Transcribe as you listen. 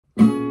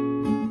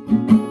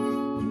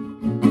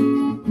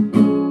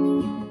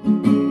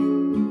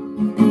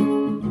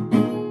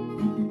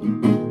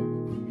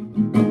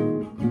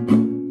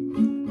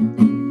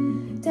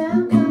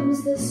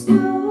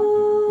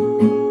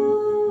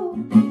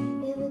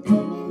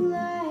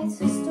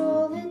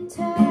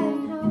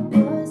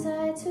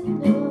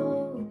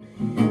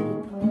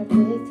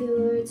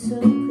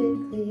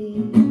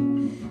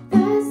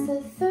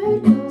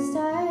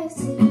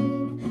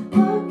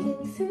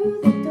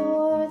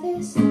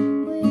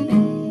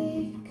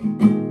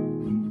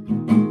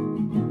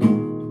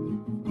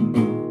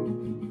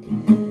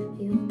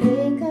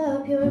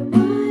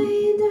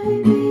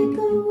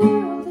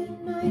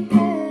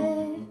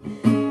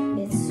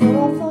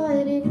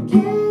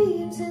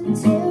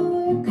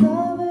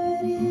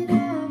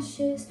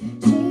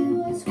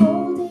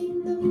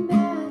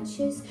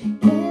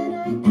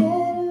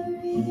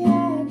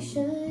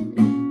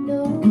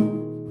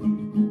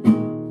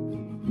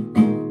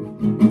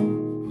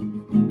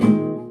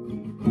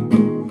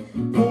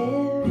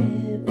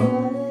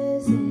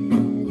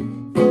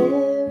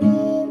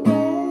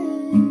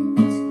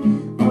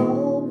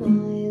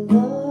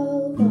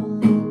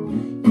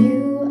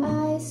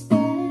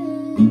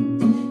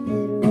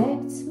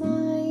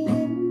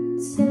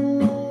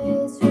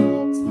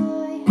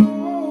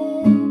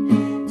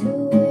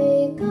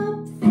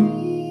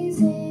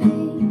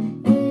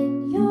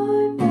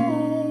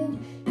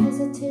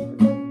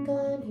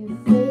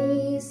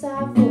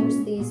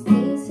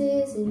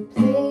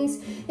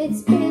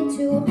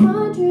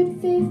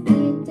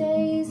250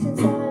 days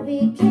since I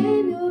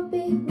became your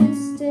big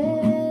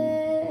mistake.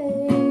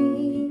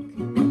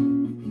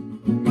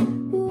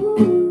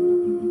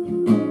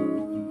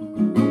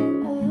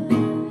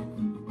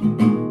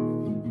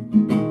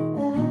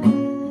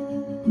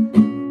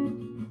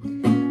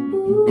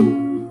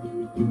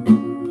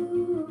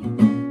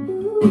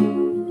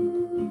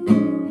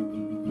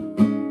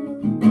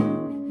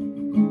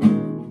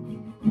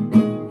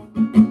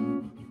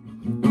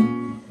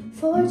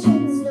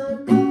 Fortune's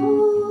not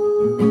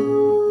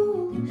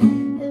gold,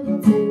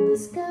 emeralds in the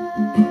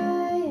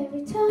sky.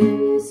 Every time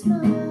you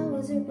smile,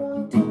 was it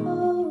wrong to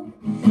hope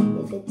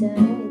if it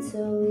died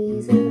so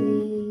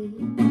easily?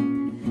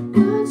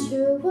 Not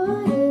sure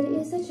what it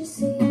is that you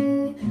see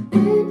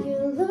when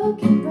you're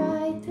looking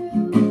right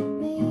through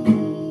me.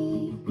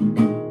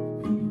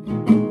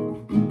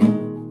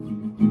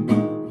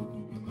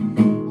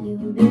 You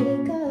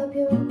make up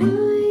your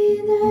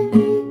mind, I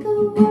make a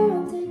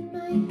world in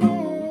my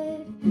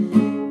head.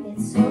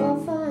 It's all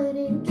fun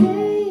and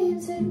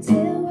games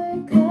until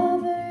we're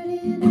covered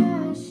in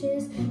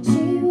ashes.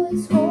 She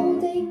was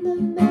holding the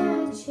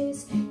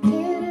matches.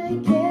 Can I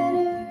get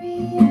a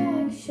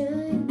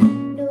reaction?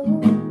 No.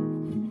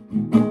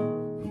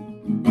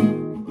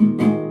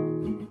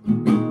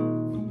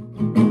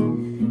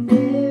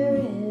 There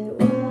it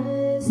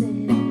was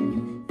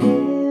and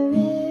there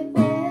it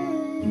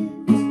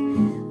went.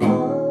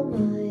 All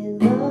my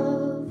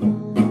love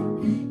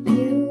on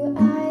you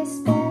I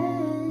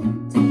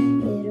spent.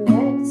 It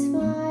wrecked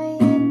my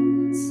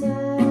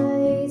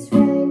insides,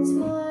 wrecked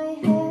my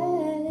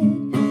head.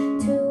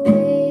 To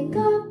wake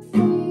up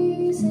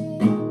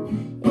freezing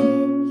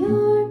in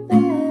your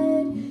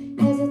bed,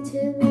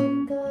 hesitant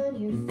look on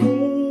your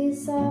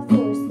face. I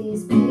forced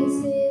these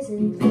pieces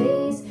in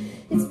place.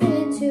 It's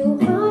been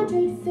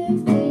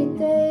 250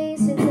 days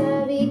since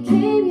I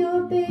became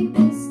your big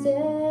mistake.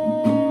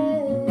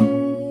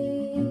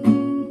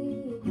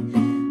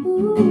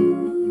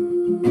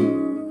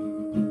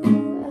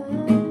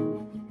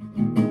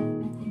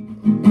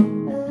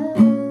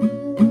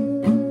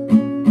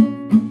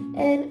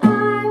 And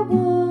I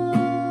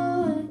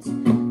want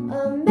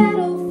a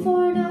medal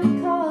for not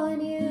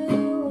calling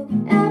you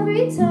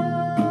every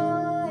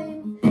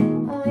time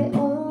I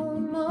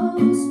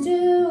almost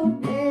do.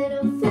 An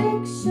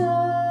affliction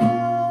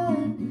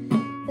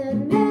that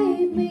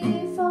made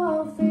me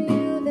fall for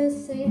you. The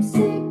same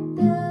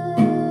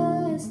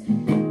sickness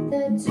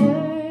that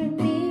turned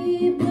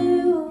me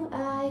blue.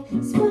 I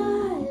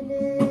spun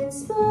and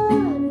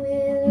spun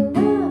with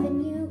love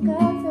and you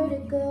got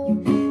vertigo.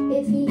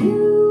 If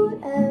you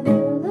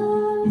ever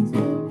loved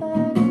me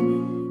back,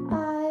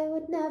 I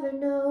would never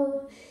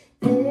know.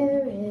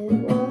 There it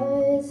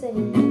was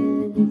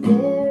and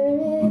there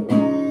it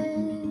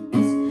went.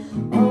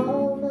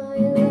 All my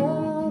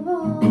love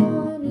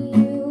on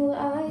you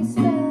I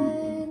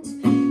spent.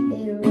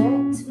 It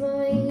wrecked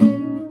my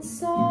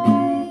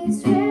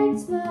insides,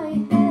 wrecked my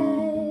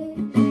head.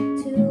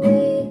 To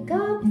wake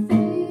up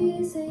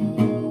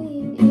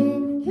freezing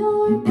in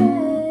your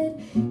bed,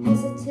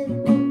 hesitant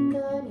look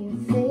on your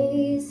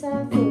face. I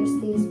forced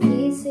these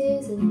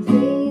pieces in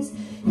place.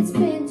 It's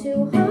been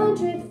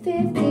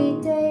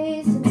 250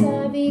 days since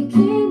I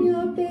became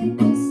your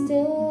big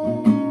mistake.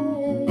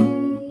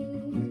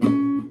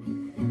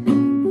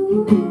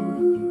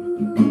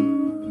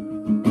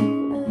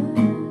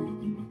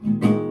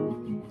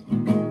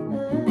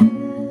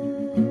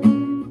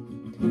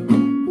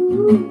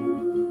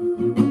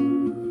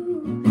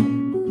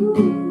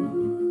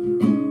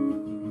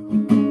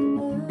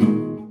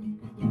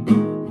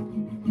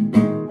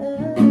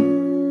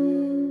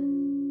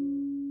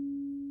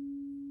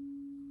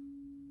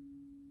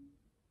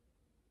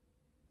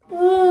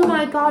 Oh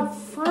my God,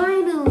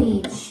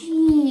 finally!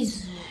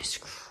 Jesus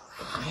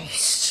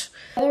Christ.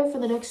 Together for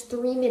the next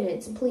 3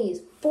 minutes,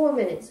 please. 4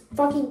 minutes.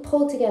 Fucking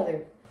pull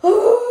together.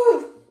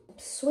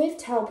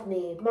 Swift help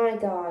me, my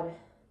God.